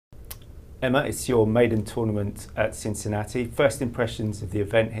Emma, it's your maiden tournament at Cincinnati. First impressions of the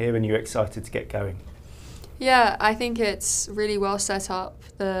event here, and you're excited to get going? Yeah, I think it's really well set up.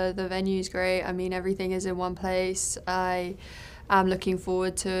 The venue's great. I mean, everything is in one place. I am looking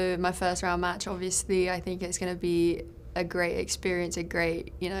forward to my first round match. Obviously, I think it's going to be a great experience, a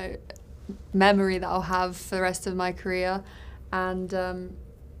great, memory that I'll have for the rest of my career. And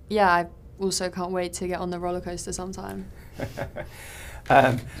yeah, I also can't wait to get on the roller coaster sometime.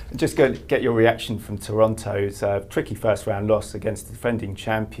 Just go get your reaction from Toronto's tricky first round loss against the defending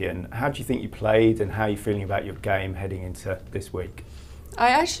champion. How do you think you played, and how are you feeling about your game heading into this week? I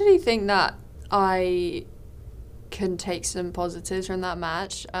actually think that I can take some positives from that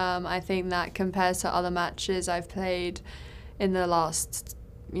match. I think that compared to other matches I've played in the last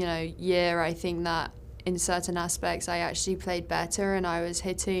year, I think that in certain aspects I actually played better and I was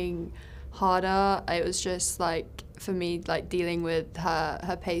hitting harder. It was just for me dealing with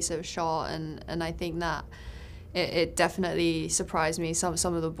her pace of shot, and I think that it definitely surprised me, some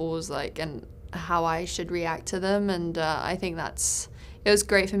of the balls and how I should react to them, and I think it was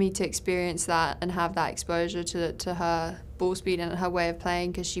great for me to experience that and have that exposure to her ball speed and her way of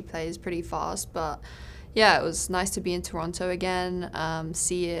playing, because she plays pretty fast. But yeah, it was nice to be in Toronto again,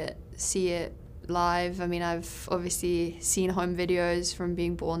 see it live. I mean, I've obviously seen home videos from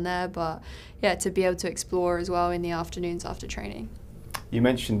being born there, but yeah, to be able to explore as well in the afternoons after training. You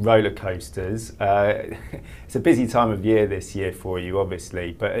mentioned roller coasters. It's a busy time of year this year for you,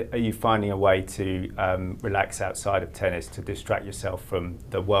 obviously, but are you finding a way to relax outside of tennis, to distract yourself from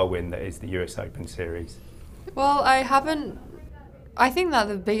the whirlwind that is the US Open Series? Well, I haven't. I think that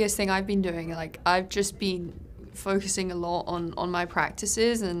the biggest thing I've been doing, I've just been focusing a lot on my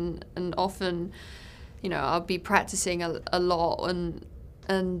practices, and often, I'll be practicing a lot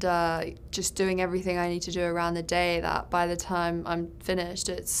and just doing everything I need to do around the day, that by the time I'm finished,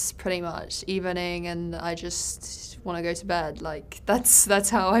 it's pretty much evening and I just want to go to bed. That's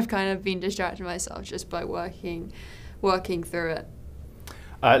how I've kind of been distracting myself, just by working through it.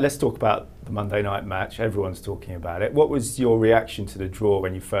 Let's talk about the Monday night match. Everyone's talking about it. What was your reaction to the draw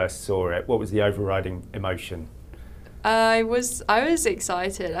when you first saw it? What was the overriding emotion? I was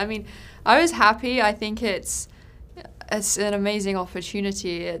excited. I mean, I was happy. I think it's an amazing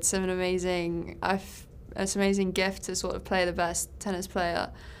opportunity. It's an amazing gift to sort of play the best tennis player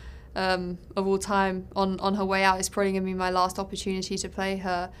of all time on her way out. It's probably going to be my last opportunity to play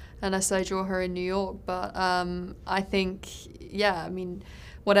her unless I draw her in New York. But I think, yeah, I mean,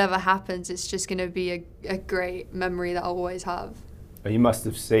 whatever happens, it's just going to be a great memory that I'll always have. You must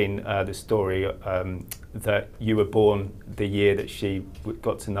have seen the story that you were born the year that she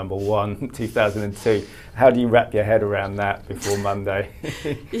got to number one, 2002. How do you wrap your head around that before Monday?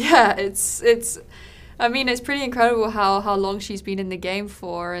 Yeah, I mean, it's pretty incredible how long she's been in the game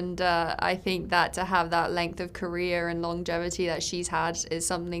for, and I think that to have that length of career and longevity that she's had is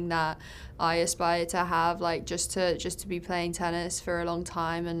something that I aspire to have, just to be playing tennis for a long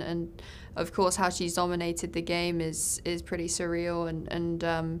time, and of course how she's dominated the game is pretty surreal,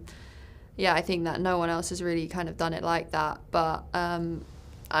 and yeah, I think that no one else has really kind of done it like that. But I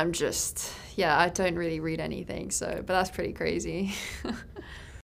don't really read anything, but that's pretty crazy.